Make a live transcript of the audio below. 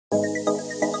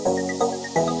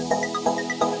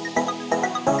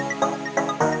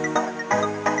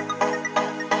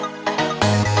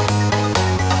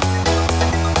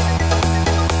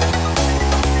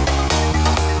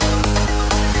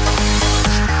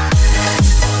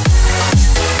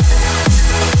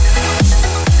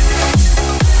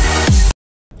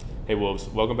Wolves.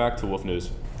 Welcome back to Wolf News.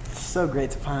 So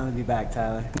great to finally be back,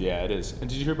 Tyler. Yeah, it is. And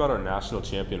did you hear about our national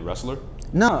champion wrestler?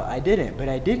 No, I didn't, but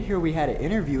I did hear we had an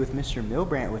interview with Mr.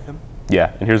 Milbrandt with him.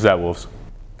 Yeah, and here's that, Wolves.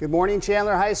 Good morning,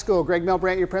 Chandler High School. Greg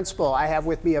Milbrandt, your principal. I have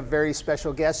with me a very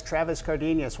special guest, Travis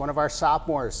Cardenas, one of our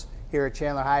sophomores here at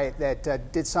Chandler High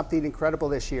that did something incredible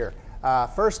this year.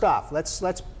 First off, let's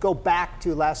go back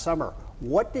to last summer.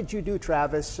 What did you do,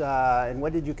 Travis, and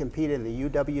what did you compete in, the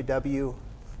UWW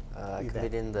I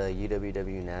competed in the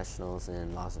UWW Nationals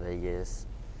in Las Vegas,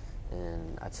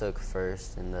 and I took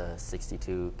first in the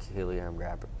 62 kilogram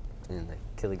bracket,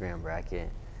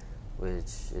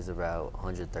 which is about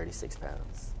 136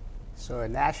 pounds. So a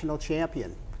national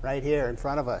champion right here in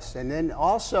front of us. And then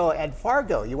also at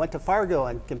Fargo, you went to Fargo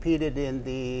and competed in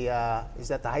the, is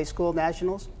that the high school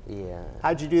nationals? Yeah.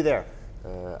 How'd you do there?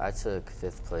 I took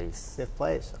 5th place. 5th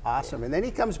place, awesome. Yeah. And then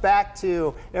he comes back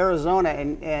to Arizona,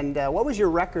 and what was your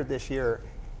record this year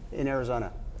in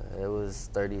Arizona? It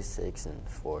was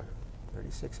 36-4.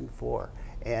 36-4,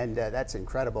 and that's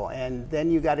incredible. And then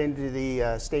you got into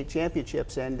the state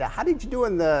championships, and how did you do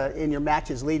in your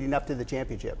matches leading up to the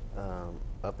championship?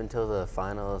 Up until the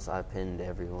finals, I pinned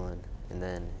everyone, and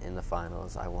then in the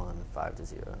finals, I won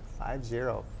 5-0.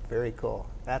 5-0, very cool.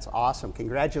 That's awesome.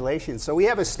 Congratulations. So we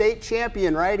have a state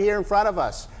champion right here in front of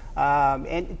us.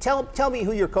 And tell me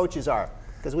who your coaches are,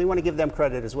 because we want to give them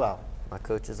credit as well. My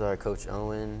coaches are Coach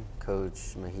Owen,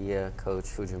 Coach Mejia, Coach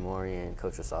Fujimori, and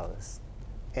Coach Rosales.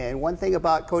 And one thing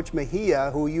about Coach Mejia,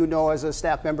 who you know as a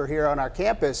staff member here on our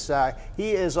campus,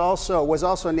 he was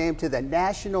also named to the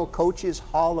National Coaches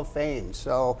Hall of Fame.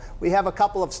 So we have a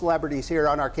couple of celebrities here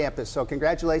on our campus, so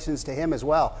congratulations to him as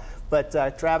well. But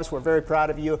Travis, we're very proud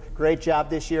of you. Great job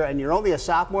this year, and you're only a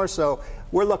sophomore, so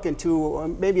we're looking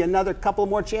to maybe another couple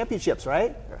more championships,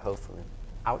 right? Hopefully.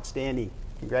 Outstanding.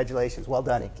 Congratulations. Well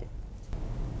done. Thank you.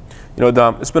 You know,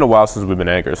 Dom, it's been a while since we've been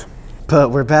anchors.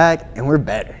 But we're back, and we're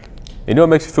better. You know what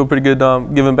makes you feel pretty good,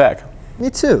 Dom? Giving back. Me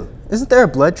too. Isn't there a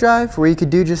blood drive where you could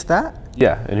do just that?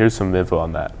 Yeah, and here's some info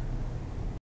on that.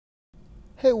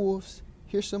 Hey Wolves,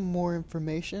 here's some more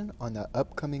information on the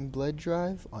upcoming blood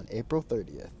drive on April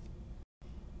 30th.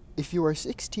 If you are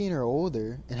 16 or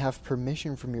older and have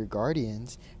permission from your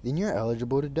guardians, then you're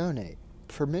eligible to donate.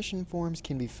 Permission forms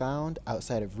can be found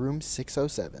outside of room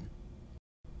 607.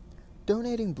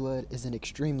 Donating blood is an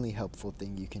extremely helpful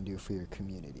thing you can do for your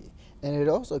community, and it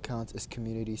also counts as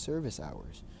community service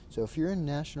hours. So if you're in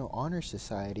National Honor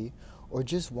Society or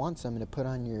just want something to put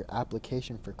on your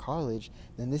application for college,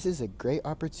 then this is a great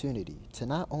opportunity to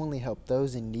not only help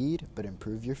those in need, but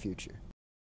improve your future.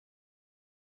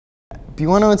 Do you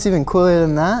want to know what's even cooler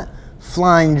than that?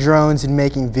 Flying drones and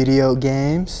making video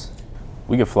games.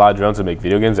 We can fly drones and make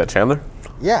video games at Chandler?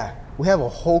 Yeah, we have a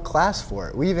whole class for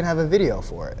it. We even have a video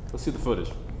for it. Let's see the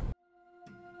footage.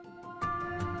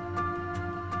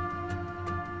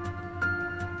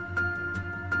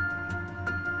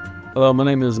 Hello, my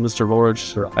name is Mr.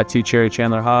 Vorich. I teach here at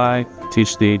Chandler High. I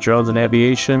teach the drones and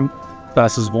aviation,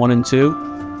 classes 1 and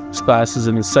 2. This class is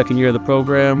in the second year of the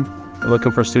program. We're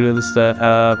looking for students that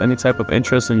have any type of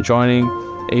interest in joining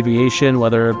aviation,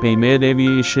 whether it be manned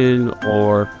aviation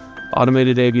or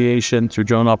automated aviation through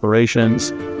drone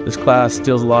operations. This class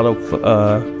deals a lot of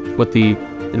with the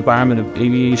environment of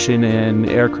aviation and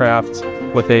aircraft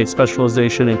with a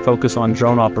specialization and focus on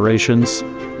drone operations.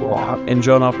 In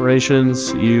drone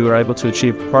operations, you are able to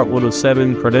achieve Part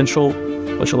 107 credential,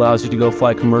 which allows you to go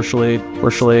fly commercially.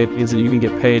 Commercially means that you can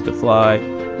get paid to fly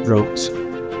drones.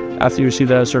 After you receive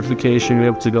that certification, you're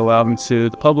able to go out into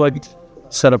the public,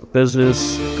 set up a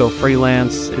business, go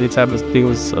freelance, any type of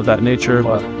things of that nature,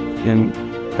 and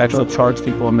actually charge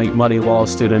people and make money while a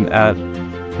student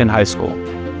in high school.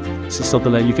 This is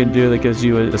something that you can do that gives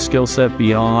you a skill set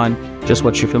beyond just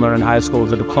what you can learn in high school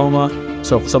as a diploma.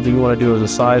 So if it's something you want to do as a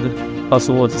side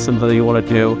hustle, it's something that you want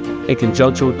to do in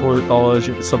conjunction with college,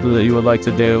 if it's something that you would like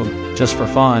to do just for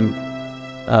fun,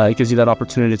 it gives you that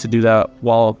opportunity to do that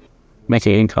while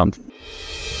making income.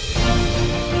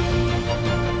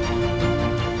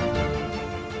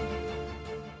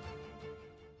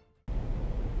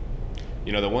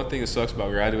 You know, the one thing that sucks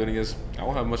about graduating is I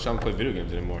won't have much time to play video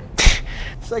games anymore.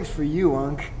 Sucks for you,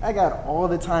 Unc. I got all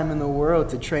the time in the world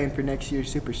to train for next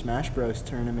year's Super Smash Bros.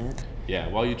 Tournament. Yeah,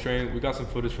 while you train, we got some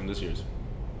footage from this year's.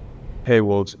 Hey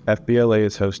Wolves, FBLA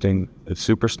is hosting the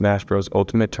Super Smash Bros.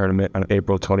 Ultimate Tournament on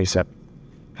April 27th.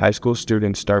 High school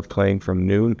students start playing from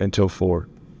noon until 4.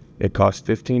 It costs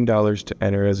 $15 to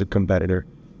enter as a competitor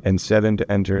and $7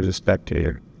 to enter as a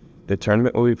spectator. The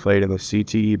tournament will be played in the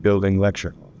CTE Building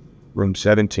Lecture Hall, Room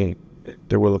 17.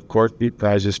 There will of course be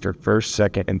prizes for first,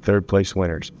 second, and third place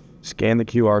winners. Scan the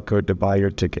QR code to buy your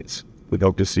tickets. We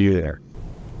hope to see you there.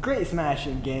 Great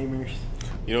smashing, gamers.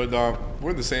 You know, dog,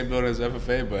 we're in the same building as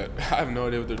FFA, but I have no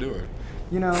idea what they're doing.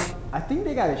 You know, I think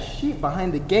they got a sheep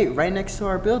behind the gate right next to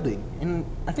our building, and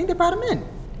I think they brought him in.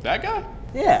 That guy?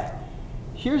 Yeah.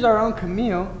 Here's our own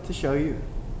Camille to show you.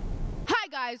 Hi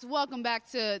guys, welcome back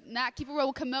to not Keep It Real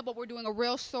with Camille, but we're doing a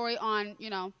real story on,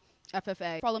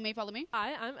 FFA. Follow me.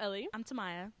 Hi, I'm Ellie. I'm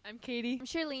Tamaya. I'm Katie. I'm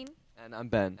Charlene. And I'm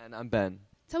Ben.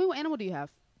 Tell me, what animal do you have?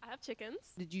 I have chickens.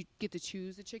 Did you get to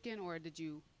choose the chicken, or did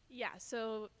you? Yeah,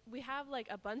 so we have like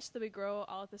a bunch that we grow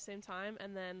all at the same time,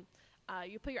 and then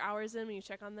you put your hours in when you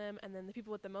check on them, and then the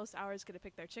people with the most hours get to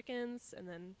pick their chickens, and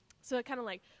then so it kind of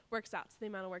like works out. So the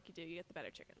amount of work you do, you get the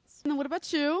better chickens. And then what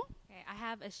about you? Okay, I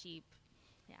have a sheep.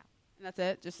 Yeah. And that's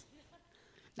it?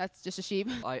 That's just a sheep?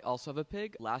 I also have a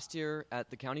pig. Last year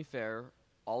at the county fair,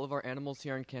 all of our animals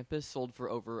here on campus sold for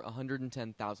over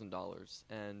 $110,000.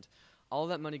 And all of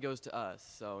that money goes to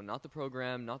us. So not the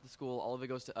program, not the school, all of it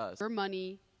goes to us. Your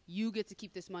money, you get to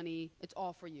keep this money. It's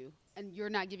all for you. And you're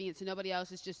not giving it to nobody else.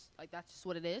 It's just, that's just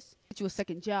what it is. Get you a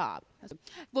second job.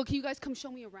 Well, can you guys come show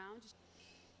me around?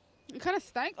 It kind of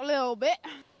stank a little bit.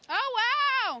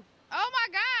 Oh, wow. Oh, my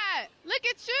God. Look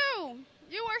at you.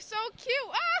 You are so cute.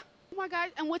 Ah! Oh, my God.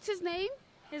 And what's his name?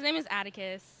 His name is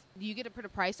Atticus. Do you get to put a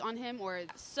price on him, or?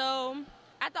 So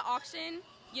at the auction,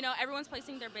 everyone's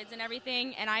placing their bids and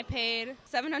everything, and I paid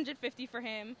 $750 for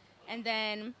him. And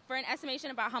then for an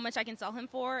estimation about how much I can sell him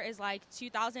for is like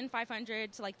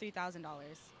 $2,500 to like $3,000. Girl,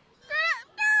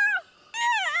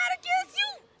 Atticus,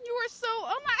 you are so,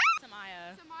 oh my.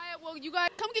 Tamaya, well, you guys,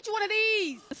 come get you one of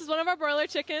these. This is one of our broiler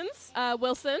chickens,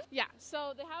 Wilson. Yeah,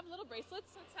 so they have little bracelets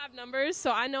that have numbers,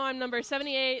 so I know I'm number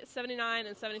 78, 79,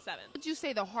 and 77. What would you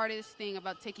say the hardest thing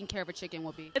about taking care of a chicken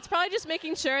will be? It's probably just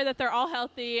making sure that they're all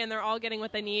healthy and they're all getting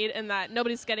what they need and that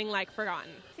nobody's getting,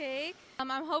 forgotten. Cake. I'm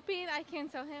hoping I can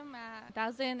sell him at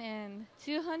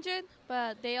 1,200,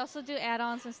 but they also do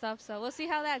add-ons and stuff, so we'll see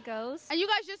how that goes. And you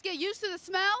guys just get used to the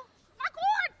smell? My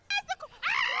corn! That's the corn!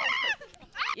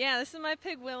 Yeah, this is my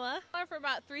pig Willa. For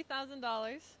about $3,000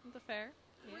 at the fair.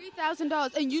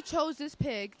 $3,000, and you chose this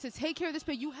pig to take care of this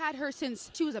pig. You had her since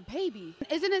she was a baby.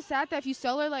 Isn't it sad that if you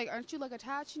sell her, aren't you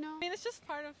attached? I mean, it's just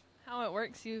part of how it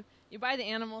works. You buy the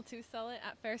animal to sell it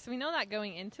at fair, so we know that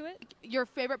going into it. Your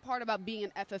favorite part about being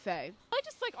an FFA? I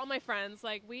just all my friends.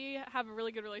 We have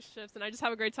really good relationships, and I just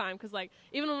have a great time because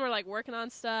even when we're working on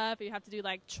stuff, you have to do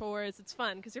chores. It's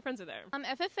fun because your friends are there.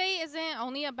 FFA isn't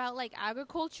only about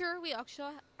agriculture. We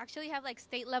actually have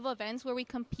state level events where we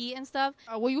compete and stuff.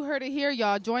 Well, you heard it here,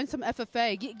 y'all. Join some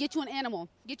FFA. Get you an animal.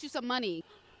 Get you some money.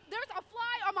 There's a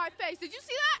fly on my face. Did you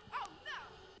see that? Oh no!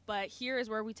 But here is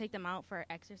where we take them out for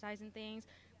exercise and things.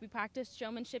 We practice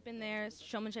showmanship in there.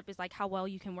 Showmanship is how well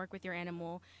you can work with your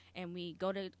animal. And we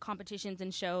go to competitions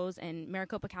and shows and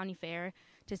Maricopa County Fair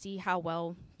to see how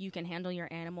well you can handle your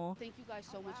animal. Thank you guys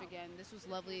so much again. This was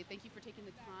lovely. Thank you for taking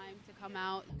the time to come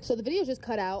out. So the video just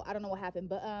cut out. I don't know what happened,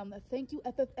 but thank you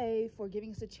FFA for giving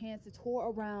us a chance to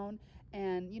tour around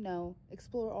and,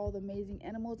 explore all the amazing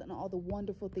animals and all the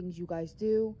wonderful things you guys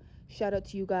do. Shout out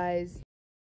to you guys.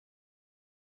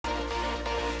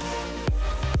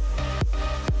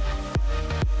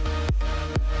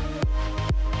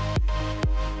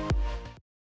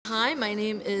 Hi, my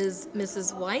name is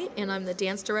Mrs. White, and I'm the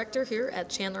dance director here at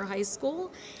Chandler High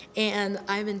School. And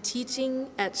I've been teaching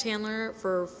at Chandler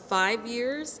for 5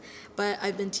 years, but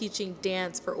I've been teaching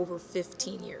dance for over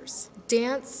 15 years.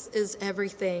 Dance is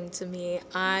everything to me.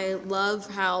 I love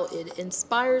how it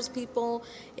inspires people,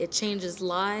 it changes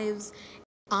lives.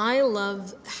 I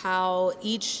love how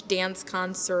each dance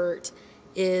concert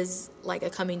is like a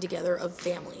coming together of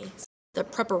family. The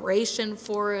preparation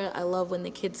for it, I love when the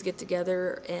kids get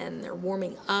together and they're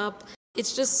warming up.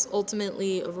 It's just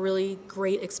ultimately a really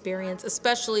great experience,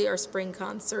 especially our spring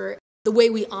concert. The way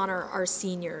we honor our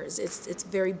seniors, it's a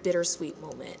very bittersweet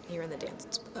moment here in the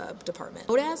dance department.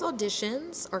 ODAS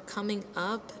auditions are coming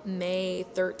up May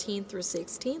 13th through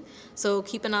 16th, so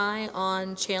keep an eye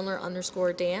on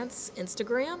Chandler_dance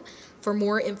Instagram for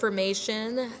more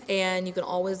information, and you can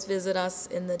always visit us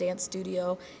in the dance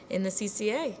studio in the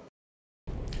CCA.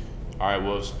 All right,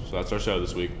 Wolves. So that's our show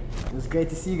this week. It was great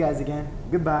to see you guys again.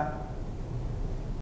 Goodbye.